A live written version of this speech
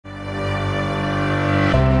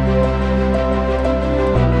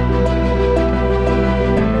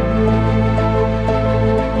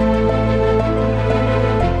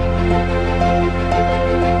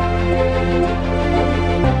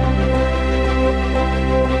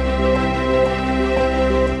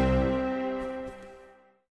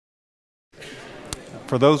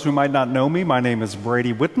For those who might not know me, my name is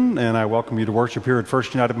Brady Whitton, and I welcome you to worship here at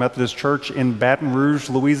First United Methodist Church in Baton Rouge,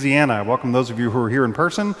 Louisiana. I welcome those of you who are here in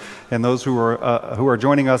person and those who are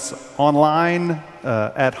joining us online,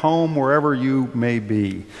 at home, wherever you may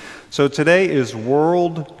be. So today is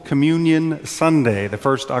World Communion Sunday. The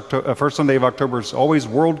first Sunday of October is always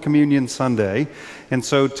World Communion Sunday. And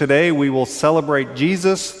so today we will celebrate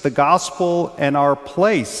Jesus, the gospel, and our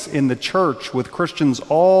place in the church with Christians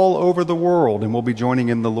all over the world. And we'll be joining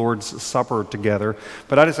in the Lord's Supper together.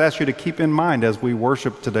 But I just ask you to keep in mind as we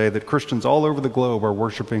worship today that Christians all over the globe are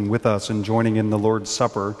worshiping with us and joining in the Lord's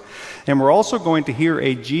Supper. And we're also going to hear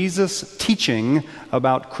a Jesus teaching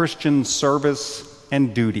about Christian service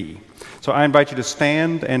and duty. So I invite you to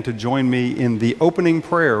stand and to join me in the opening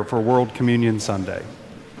prayer for World Communion Sunday.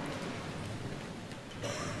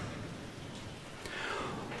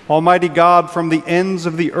 Almighty God, from the ends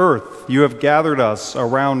of the earth, you have gathered us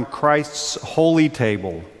around Christ's holy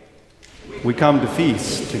table. We come to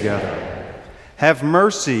feast together. Have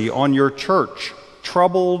mercy on your church,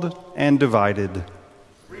 troubled and divided.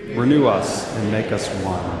 Renew us and make us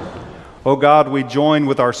one. O God, we join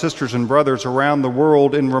with our sisters and brothers around the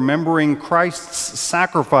world in remembering Christ's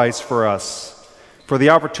sacrifice for us, for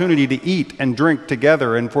the opportunity to eat and drink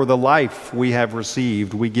together, and for the life we have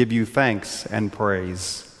received. We give you thanks and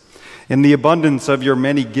praise. In the abundance of your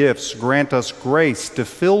many gifts, grant us grace to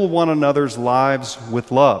fill one another's lives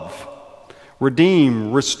with love.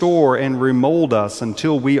 Redeem, restore, and remold us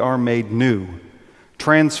until we are made new.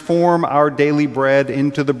 Transform our daily bread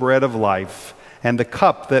into the bread of life, and the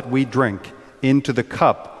cup that we drink into the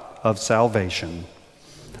cup of salvation.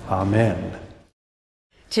 Amen.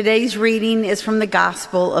 Today's reading is from the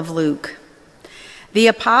Gospel of Luke. The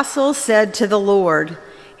apostles said to the Lord,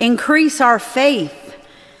 "Increase our faith."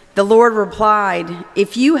 The Lord replied,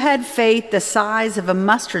 "If you had faith the size of a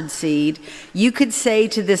mustard seed, you could say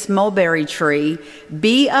to this mulberry tree,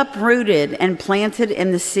 'Be uprooted and planted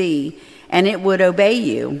in the sea,' and it would obey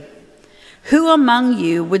you. Who among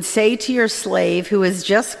you would say to your slave who has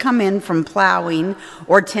just come in from plowing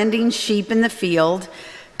or tending sheep in the field,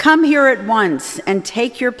 'Come here at once and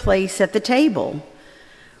take your place at the table'?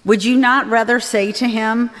 Would you not rather say to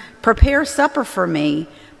him, 'Prepare supper for me,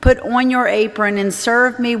 put on your apron and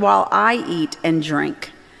serve me while I eat and drink.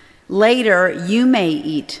 Later you may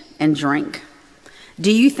eat and drink'?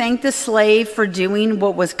 Do you thank the slave for doing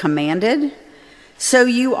what was commanded? So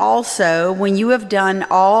you also, when you have done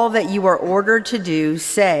all that you are ordered to do,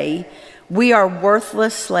 say, 'We are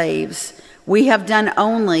worthless slaves. We have done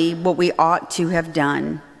only what we ought to have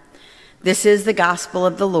done.'" This is the gospel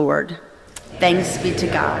of the Lord. Thanks be to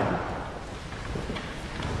God.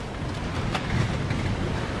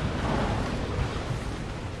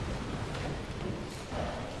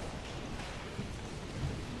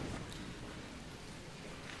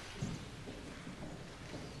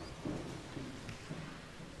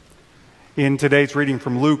 In today's reading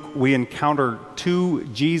from Luke, we encounter two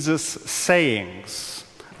Jesus sayings.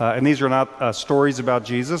 And these are not stories about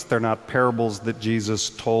Jesus. They're not parables that Jesus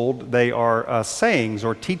told. They are sayings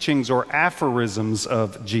or teachings or aphorisms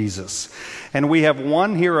of Jesus. And we have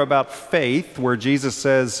one here about faith, where Jesus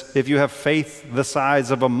says, if you have faith the size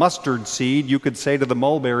of a mustard seed, you could say to the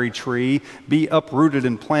mulberry tree, "Be uprooted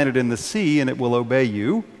and planted in the sea," and it will obey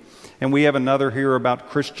you. And we have another here about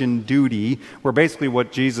Christian duty, where basically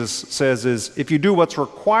what Jesus says is, if you do what's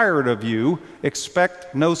required of you,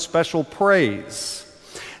 expect no special praise.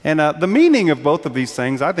 And the meaning of both of these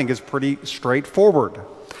things, I think, is pretty straightforward.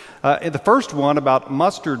 The first one about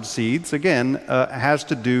mustard seeds, again, has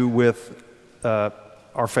to do with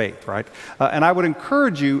our faith, right? And I would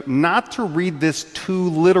encourage you not to read this too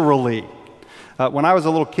literally. When I was a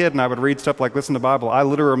little kid and I would read stuff like this in the Bible, I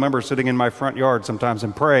literally remember sitting in my front yard sometimes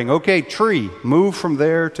and praying, "Okay, tree, move from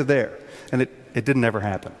there to there." And it didn't ever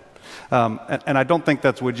happen. And I don't think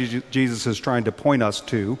that's what Jesus is trying to point us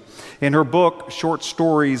to. In her book, Short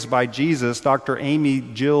Stories by Jesus, Dr. Amy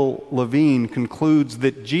Jill Levine concludes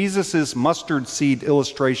that Jesus' mustard seed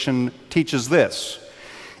illustration teaches this: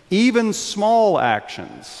 even small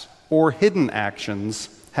actions or hidden actions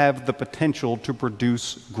have the potential to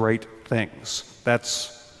produce great things.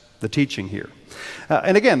 That's the teaching here.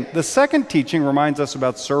 And again, the second teaching reminds us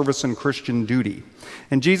about service and Christian duty.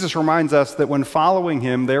 And Jesus reminds us that when following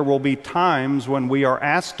him, there will be times when we are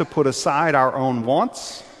asked to put aside our own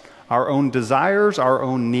wants, our own desires, our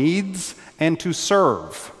own needs, and to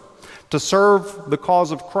serve the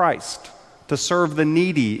cause of Christ, to serve the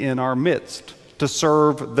needy in our midst, to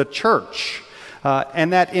serve the church.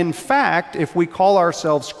 And that, in fact, if we call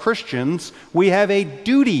ourselves Christians, we have a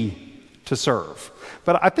duty to serve.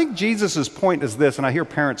 But I think Jesus' point is this, and I hear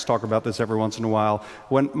parents talk about this every once in a while,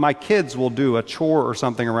 when my kids will do a chore or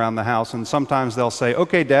something around the house, and sometimes they'll say,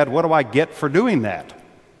 okay, Dad, what do I get for doing that?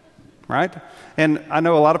 Right? And I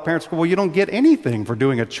know a lot of parents go, well, you don't get anything for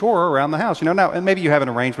doing a chore around the house. Now, and maybe you have an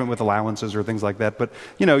arrangement with allowances or things like that, but,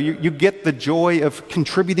 you get the joy of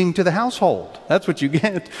contributing to the household. That's what you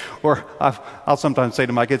get. Or I'll sometimes say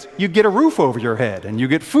to my kids, you get a roof over your head, and you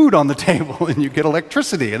get food on the table, and you get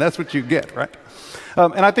electricity, and that's what you get, right?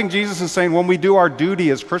 And I think Jesus is saying when we do our duty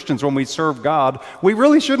as Christians, when we serve God, we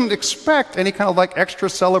really shouldn't expect any kind of extra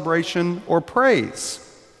celebration or praise.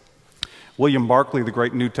 William Barclay, the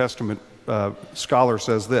great New Testament scholar,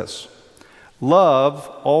 says this: love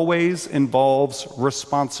always involves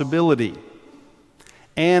responsibility,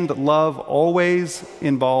 and love always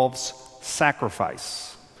involves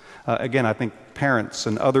sacrifice. Again, I think parents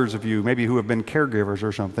and others of you, maybe who have been caregivers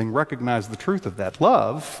or something, recognize the truth of that.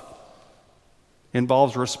 Love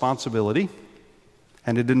involves responsibility,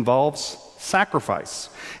 and it involves sacrifice.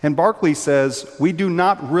 And Barclay says, we do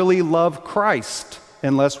not really love Christ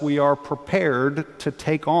unless we are prepared to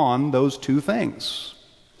take on those two things.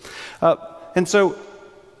 And so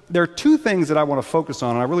there are two things that I want to focus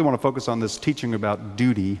on, and I really want to focus on this teaching about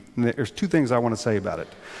duty. And there's two things I want to say about it.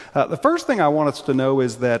 The first thing I want us to know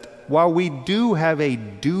is that while we do have a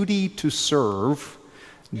duty to serve,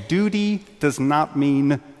 duty does not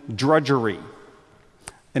mean drudgery.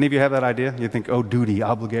 Any of you have that idea? You think, oh, duty,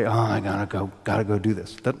 obligate, oh, I gotta go do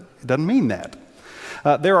this. It doesn't mean that.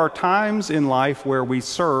 There are times in life where we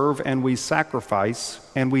serve and we sacrifice,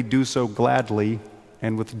 and we do so gladly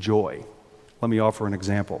and with joy. Let me offer an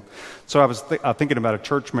example. So I was thinking about a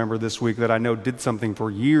church member this week that I know did something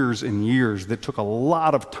for years and years that took a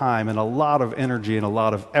lot of time and a lot of energy and a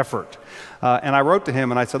lot of effort. And I wrote to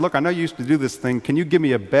him and I said, look, I know you used to do this thing. Can you give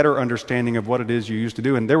me a better understanding of what it is you used to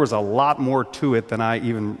do? And there was a lot more to it than I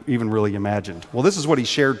even really imagined. Well, this is what he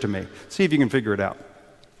shared to me. See if you can figure it out,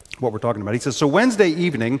 what we're talking about. He says, so Wednesday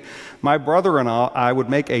evening, my brother and I would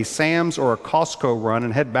make a Sam's or a Costco run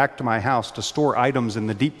and head back to my house to store items in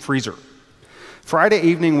the deep freezer. Friday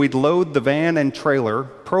evening, we'd load the van and trailer,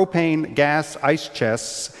 propane, gas, ice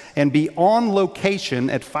chests, and be on location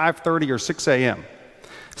at 5:30 or 6 a.m.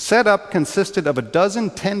 Setup consisted of a dozen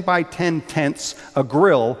 10-by-10 tents, a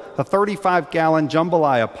grill, a 35-gallon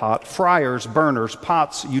jambalaya pot, fryers, burners,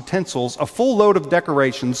 pots, utensils, a full load of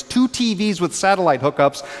decorations, 2 TVs with satellite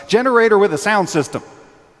hookups, generator with a sound system.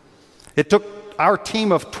 It took our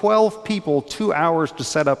team of 12 people 2 hours to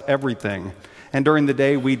set up everything. And during the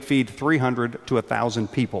day, we'd feed 300 to 1,000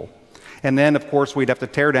 people. And then, of course, we'd have to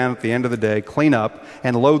tear down at the end of the day, clean up,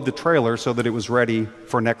 and load the trailer so that it was ready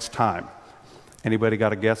for next time. Anybody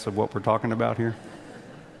got a guess of what we're talking about here?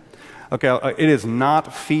 Okay, it is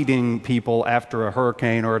not feeding people after a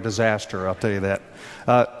hurricane or a disaster, I'll tell you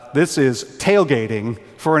that. This is tailgating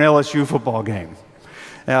for an LSU football game.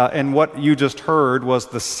 And what you just heard was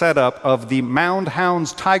the setup of the Mound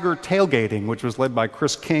Hounds Tiger Tailgating, which was led by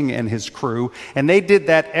Chris King and his crew. And they did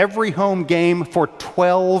that every home game for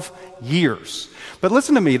 12 years. But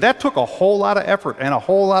listen to me, that took a whole lot of effort and a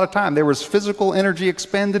whole lot of time. There was physical energy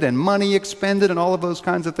expended and money expended and all of those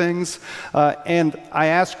kinds of things. And I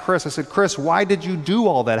asked Chris, I said, Chris, why did you do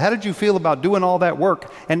all that? How did you feel about doing all that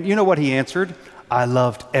work? And you know what he answered? I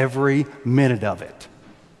loved every minute of it.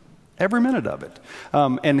 Every minute of it.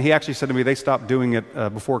 And he actually said to me, they stopped doing it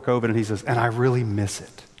before COVID, and he says, and I really miss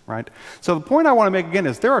it, right? So the point I want to make again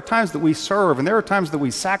is there are times that we serve, and there are times that we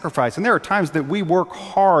sacrifice, and there are times that we work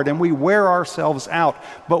hard and we wear ourselves out,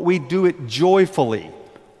 but we do it joyfully.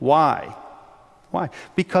 Why? Why?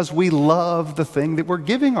 Because we love the thing that we're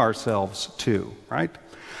giving ourselves to, right?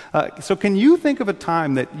 So can you think of a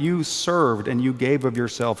time that you served and you gave of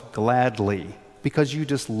yourself gladly because you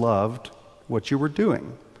just loved what you were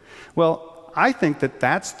doing? Well, I think that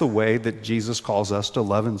that's the way that Jesus calls us to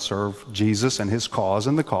love and serve Jesus and his cause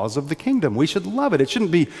and the cause of the kingdom. We should love it. It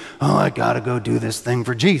shouldn't be, oh, I got to go do this thing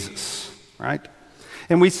for Jesus, right?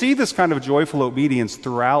 And we see this kind of joyful obedience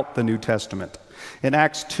throughout the New Testament. In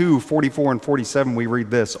Acts 2:44 and 47, we read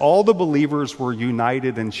this: all the believers were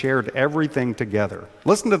united and shared everything together.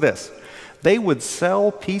 Listen to this. They would sell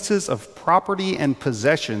pieces of property and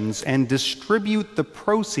possessions and distribute the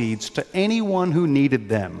proceeds to anyone who needed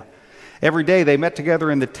them. Every day they met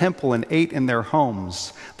together in the temple and ate in their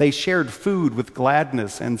homes. They shared food with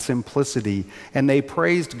gladness and simplicity, and they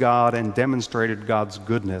praised God and demonstrated God's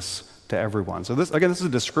goodness to everyone. So this is a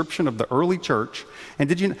description of the early church. And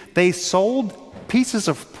they sold pieces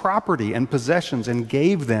of property and possessions and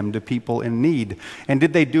gave them to people in need. And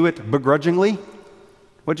did they do it begrudgingly?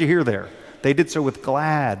 What'd you hear there? They did so with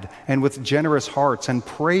glad and with generous hearts and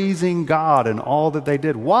praising God in all that they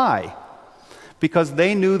did. Why? Because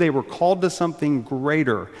they knew they were called to something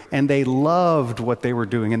greater, and they loved what they were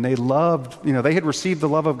doing, and they loved, they had received the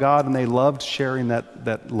love of God, and they loved sharing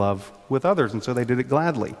that love with others, and so they did it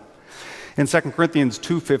gladly. In 2 Corinthians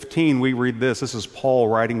 2:15, we read this. This is Paul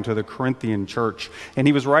writing to the Corinthian church, and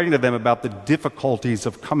he was writing to them about the difficulties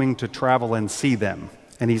of coming to travel and see them.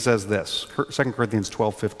 And he says this, 2 Corinthians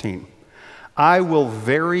 12:15, I will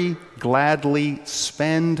very gladly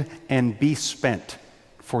spend and be spent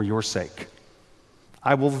for your sake.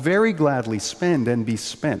 I will very gladly spend and be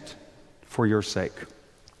spent for your sake.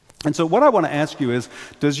 And so what I want to ask you is,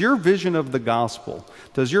 does your vision of the gospel,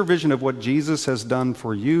 does your vision of what Jesus has done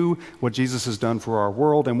for you, what Jesus has done for our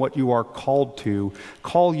world, and what you are called to,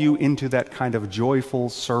 call you into that kind of joyful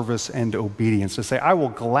service and obedience, to say, I will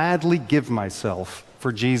gladly give myself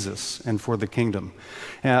for Jesus and for the kingdom?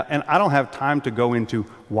 And I don't have time to go into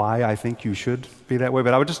why I think you should be that way,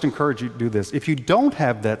 but I would just encourage you to do this. If you don't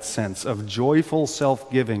have that sense of joyful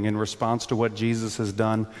self-giving in response to what Jesus has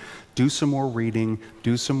done, do some more reading,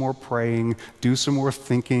 do some more praying, do some more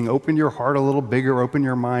thinking, open your heart a little bigger, open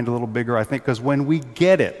your mind a little bigger, I think, because when we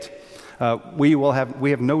get it, we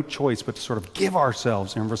have no choice but to sort of give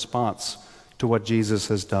ourselves in response to what Jesus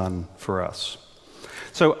has done for us.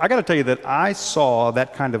 So I got to tell you that I saw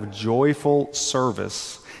that kind of joyful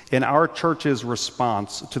service in our church's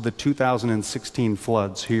response to the 2016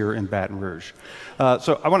 floods here in Baton Rouge.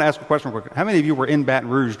 So I want to ask a question real quick. How many of you were in Baton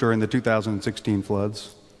Rouge during the 2016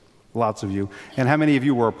 floods? Lots of you. And how many of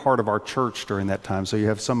you were a part of our church during that time? So you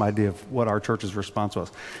have some idea of what our church's response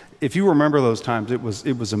was. If you remember those times, it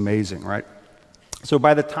was amazing, right? So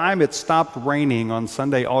by the time it stopped raining on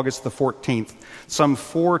Sunday, August the 14th, some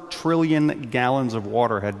 4 trillion gallons of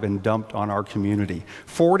water had been dumped on our community.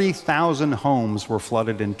 40,000 homes were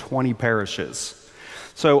flooded in 20 parishes.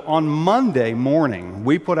 So on Monday morning,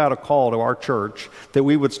 we put out a call to our church that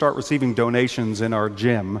we would start receiving donations in our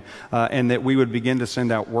gym and that we would begin to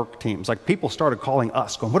send out work teams. Like, people started calling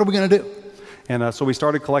us, going, what are we going to do? And so we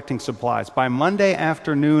started collecting supplies. By Monday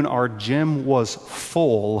afternoon, our gym was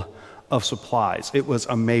full of supplies. It was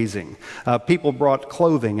amazing. People brought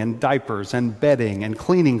clothing and diapers and bedding and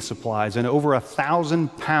cleaning supplies and over 1,000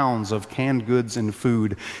 pounds of canned goods and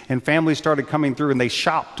food. And families started coming through, and they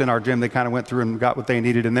shopped in our gym. They kind of went through and got what they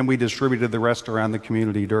needed, and then we distributed the rest around the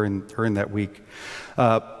community during that week.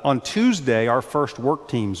 On Tuesday, our first work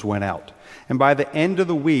teams went out. And by the end of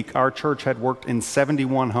the week, our church had worked in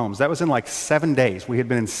 71 homes. That was in like 7 days. We had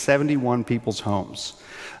been in 71 people's homes.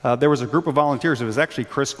 There was a group of volunteers. It was actually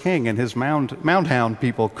Chris King and his Mound Hound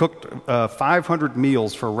people cooked 500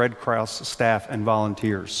 meals for Red Cross staff and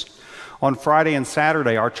volunteers. On Friday and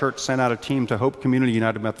Saturday, our church sent out a team to Hope Community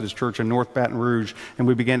United Methodist Church in North Baton Rouge, and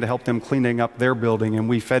we began to help them cleaning up their building, and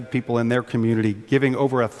we fed people in their community, giving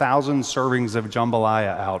over 1,000 servings of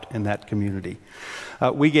jambalaya out in that community.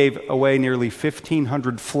 We gave away nearly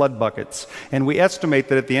 1,500 flood buckets, and we estimate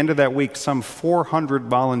that at the end of that week, some 400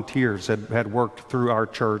 volunteers had worked through our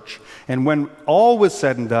church. And when all was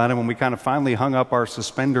said and done, and when we kind of finally hung up our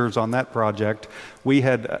suspenders on that project, we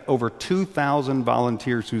had over 2,000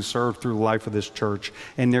 volunteers who served through the life of this church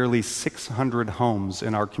and nearly 600 homes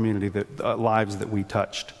in our community, lives that we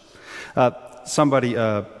touched. Somebody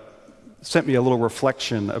sent me a little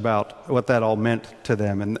reflection about what that all meant to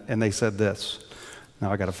them, and they said this.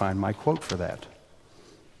 Now I got to find my quote for that.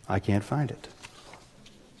 I can't find it.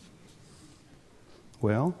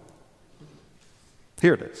 Well,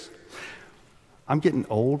 here it is. I'm getting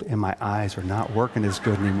old and my eyes are not working as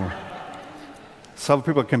good anymore. Some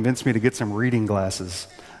people convinced me to get some reading glasses.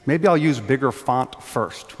 Maybe I'll use bigger font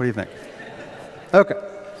first. What do you think? Okay.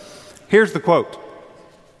 Here's the quote.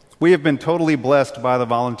 We have been totally blessed by the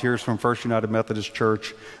volunteers from First United Methodist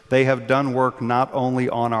Church. They have done work not only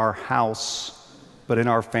on our house, but in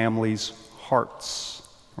our families' hearts,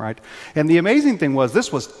 right? And the amazing thing was, this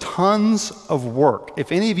was tons of work.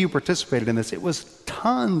 If any of you participated in this, it was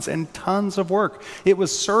tons and tons of work. It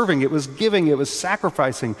was serving, it was giving, it was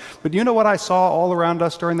sacrificing. But you know what I saw all around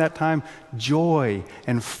us during that time? Joy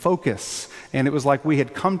and focus. And it was like we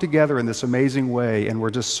had come together in this amazing way, and we're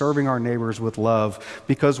just serving our neighbors with love,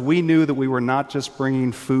 because we knew that we were not just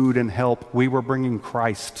bringing food and help, we were bringing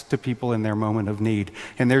Christ to people in their moment of need.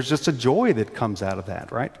 And there's just a joy that comes out of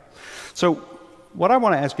that, right? So what I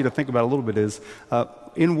want to ask you to think about a little bit is,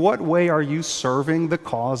 in what way are you serving the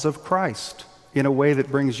cause of Christ in a way that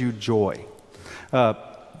brings you joy?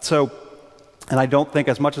 And I don't think,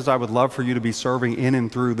 as much as I would love for you to be serving in and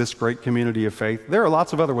through this great community of faith, there are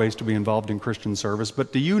lots of other ways to be involved in Christian service,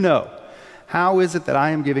 but do you know How is it that I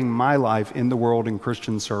am giving my life in the world in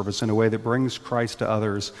Christian service in a way that brings Christ to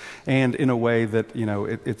others and in a way that,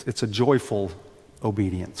 it's a joyful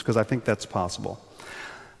obedience? Because I think that's possible.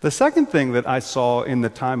 The second thing that I saw in the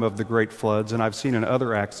time of the great floods, and I've seen in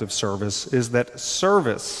other acts of service, is that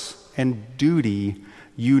service and duty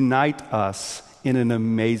unite us in an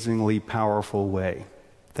amazingly powerful way.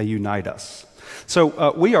 They unite us.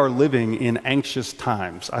 So we are living in anxious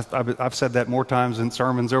times. I've said that more times in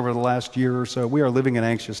sermons over the last year or so. We are living in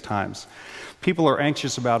anxious times. People are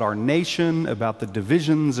anxious about our nation, about the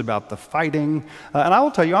divisions, about the fighting. And I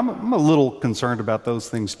will tell you, I'm a little concerned about those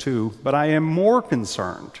things too, but I am more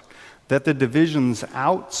concerned that the divisions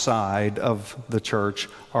outside of the church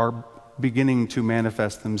are beginning to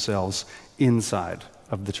manifest themselves inside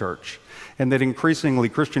of the church. And that increasingly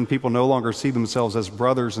Christian people no longer see themselves as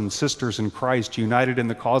brothers and sisters in Christ, united in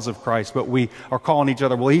the cause of Christ, but we are calling each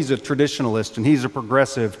other, well, he's a traditionalist and he's a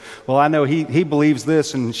progressive. Well, I know he believes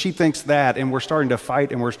this and she thinks that, and we're starting to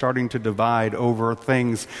fight and we're starting to divide over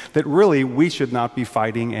things that really we should not be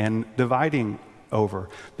fighting and dividing over,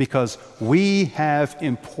 because we have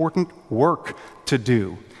important work to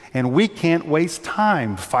do. And we can't waste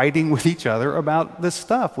time fighting with each other about this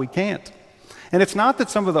stuff. We can't. And it's not that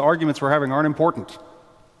some of the arguments we're having aren't important.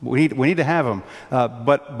 We need to have them.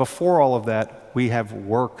 But before all of that, we have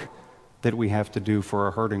work that we have to do for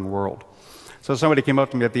a hurting world. So somebody came up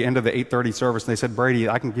to me at the end of the 8:30 service and they said, Brady,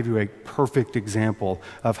 I can give you a perfect example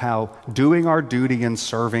of how doing our duty and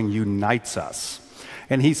serving unites us.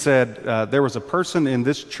 And he said, there was a person in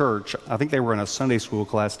this church, I think they were in a Sunday school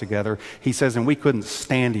class together. He says, and we couldn't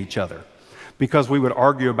stand each other because we would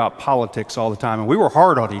argue about politics all the time and we were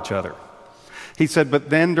hard on each other. He said, but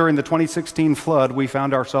then during the 2016 flood, we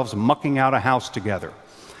found ourselves mucking out a house together.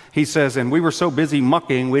 He says, and we were so busy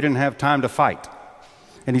mucking, we didn't have time to fight.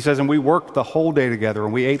 And he says, and we worked the whole day together,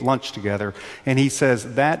 and we ate lunch together. And he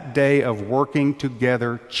says, that day of working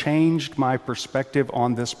together changed my perspective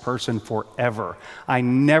on this person forever. I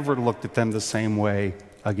never looked at them the same way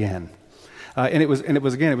again. And it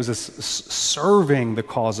was serving the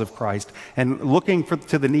cause of Christ and looking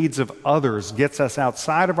to the needs of others gets us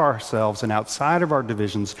outside of ourselves and outside of our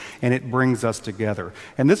divisions, and it brings us together.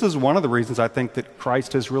 And this is one of the reasons I think that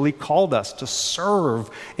Christ has really called us to serve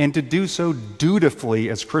and to do so dutifully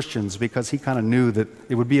as Christians, because he kind of knew that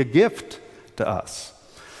it would be a gift to us.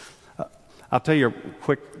 I'll tell you a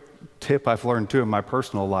quick tip I've learned too in my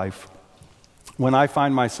personal life. When I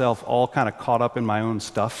find myself all kind of caught up in my own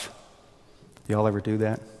stuff, y'all ever do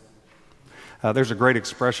that? There's a great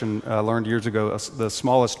expression I learned years ago. The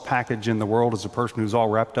smallest package in the world is a person who's all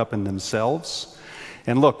wrapped up in themselves.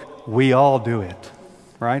 And look, we all do it,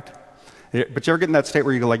 right? But you ever get in that state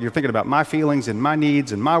where you're thinking about my feelings and my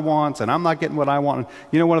needs and my wants, and I'm not getting what I want.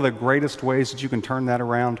 You know, one of the greatest ways that you can turn that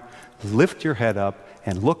around? Lift your head up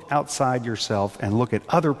and look outside yourself and look at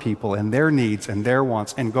other people and their needs and their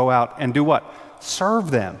wants, and go out and do what? Serve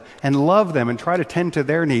them and love them and try to tend to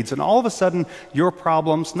their needs. And all of a sudden, your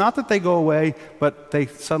problems, not that they go away, but they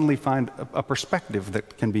suddenly find a perspective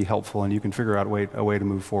that can be helpful, and you can figure out a way to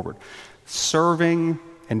move forward. Serving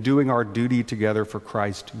and doing our duty together for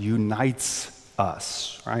Christ unites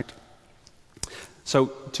us, right? So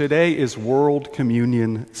today is World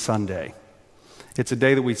Communion Sunday. It's a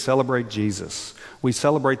day that we celebrate Jesus. We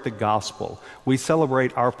celebrate the gospel. We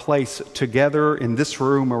celebrate our place together in this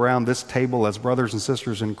room around this table as brothers and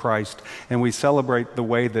sisters in Christ. And we celebrate the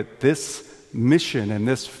way that this mission and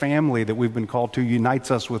this family that we've been called to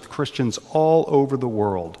unites us with Christians all over the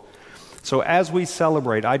world. So as we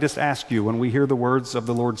celebrate, I just ask you, when we hear the words of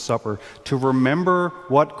the Lord's Supper, to remember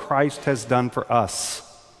what Christ has done for us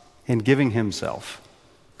in giving himself.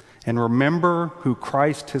 And remember who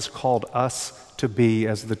Christ has called us to be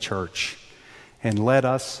as the church. And let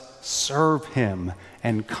us serve him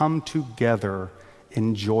and come together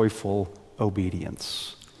in joyful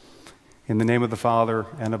obedience. In the name of the Father,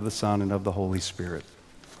 and of the Son, and of the Holy Spirit.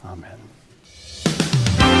 Amen.